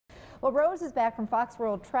Well, Rose is back from Fox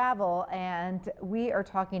World Travel, and we are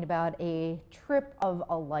talking about a trip of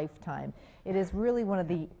a lifetime. It is really one of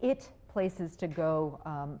the places to go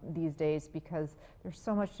these days because there's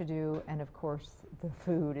so much to do, and of course the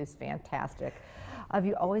food is fantastic. Have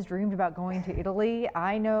you always dreamed about going to Italy?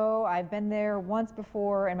 I know, I've been there once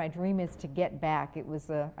before, and my dream is to get back. I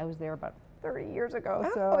was there about 30 years ago.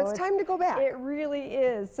 Oh, so it's time to go back. It really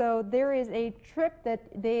is. So there is a trip that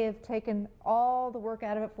they have taken all the work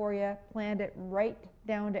out of it for you, planned it right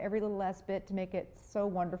down to every little last bit to make it so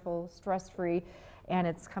wonderful, stress-free. And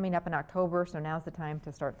it's coming up in October, so now's the time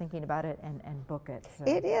to start thinking about it and book it. So.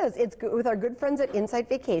 It is. It's good with our good friends at Insight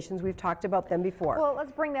Vacations. We've talked about them before. Well,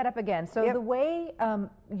 let's bring that up again. So the way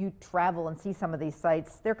you travel and see some of these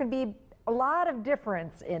sites, there can be a lot of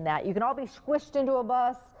difference in that. You can all be squished into a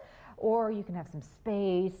bus, or you can have some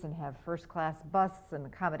space and have first-class bus and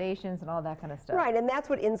accommodations and all that kind of stuff. Right, and that's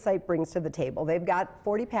what Insight brings to the table. They've got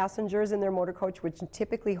 40 passengers in their motor coach, which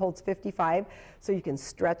typically holds 55, so you can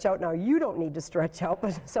stretch out. Now, you don't need to stretch out,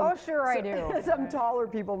 but some taller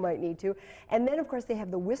people might need to. And then, of course, they have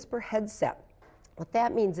the Whisper headset. What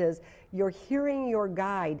that means is you're hearing your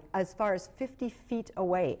guide as far as 50 feet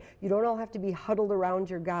away. You don't all have to be huddled around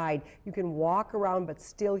your guide. You can walk around but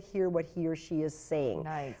still hear what he or she is saying.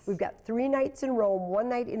 Nice. We've got 3 nights in Rome, 1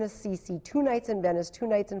 night in Assisi, 2 nights in Venice, 2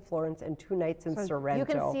 nights in Florence, and 2 nights in Sorrento. You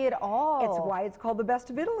can see it all. It's why it's called the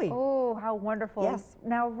Best of Italy. Oh, how wonderful. Yes.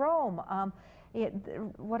 Now, Rome.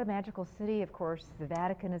 What a magical city, of course. The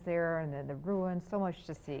Vatican is there, and then the ruins, so much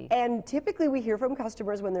to see. And typically we hear from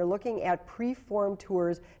customers when they're looking at pre-formed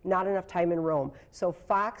tours, not enough time in Rome. So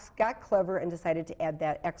Fox got clever and decided to add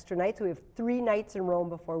that extra night. So we have 3 nights in Rome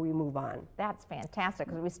before we move on. That's fantastic,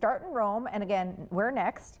 because we start in Rome, and again, where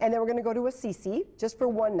next? And then we're going to go to Assisi, just for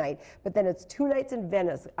 1 night. But then it's 2 nights in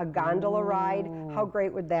Venice, a gondola ride. How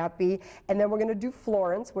great would that be? And then we're going to do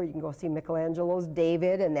Florence, where you can go see Michelangelo's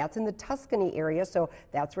David, and that's in the Tuscany area. So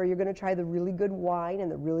that's where you're going to try the really good wine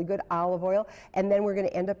and the really good olive oil. And then we're going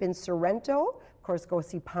to end up in Sorrento, of course, go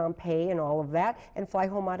see Pompeii and all of that, and fly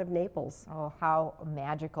home out of Naples. Oh, how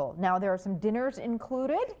magical. Now, there are some dinners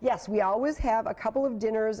included? Yes, we always have a couple of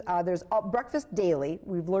dinners. There's breakfast daily.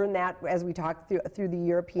 We've learned that as we talk through the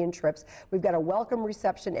European trips. We've got a welcome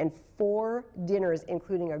reception and 4 dinners,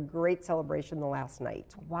 including a great celebration the last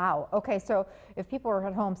night. Wow. Okay, so if people are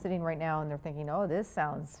at home sitting right now and they're thinking, oh, this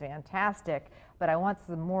sounds fantastic, but I want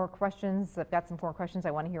some more questions. I've got some more questions. I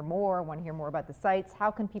want to hear more. I want to hear more about the sites. How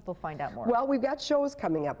can people find out more? Well, we've got shows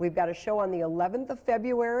coming up. We've got a show on the 11th of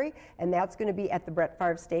February, and that's going to be at the Brett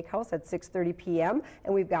Favre Steakhouse at 6:30 p.m.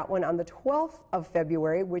 And we've got one on the 12th of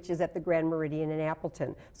February, which is at the Grand Meridian in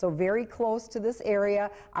Appleton. So very close to this area.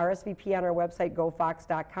 RSVP on our website,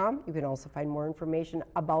 gofox.com. You can also find more information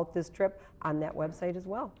about this trip on that website as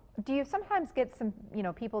well. Do you sometimes get some,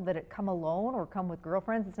 people that come alone or come with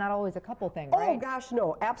girlfriends? It's not always a couple thing, right? Oh gosh,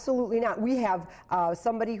 no, absolutely not. We have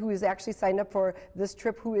somebody who is actually signed up for this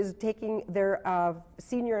trip who is taking their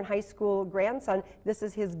senior in high school grandson. This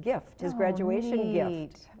is his gift, his graduation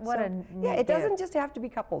gift. What a neat yeah, it doesn't gift. just have to be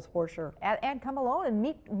couples, for sure. And come alone and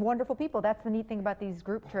meet wonderful people. That's the neat thing about these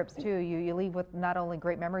group trips too. You leave with not only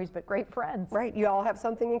great memories but great friends. Right, you all have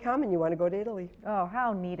something in common. You want to go to Italy. Oh,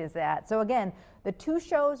 how neat is that? So again, the 2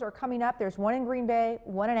 shows are coming up. There's one in Green Bay,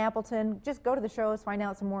 one in Appleton. Just go to the shows, find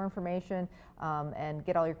out some more information, and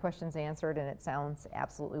get all your questions answered, and it sounds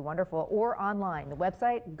absolutely wonderful. Or online, the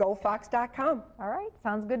website? gofox.com. All right,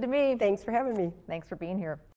 sounds good to me. Thanks for having me. Thanks for being here.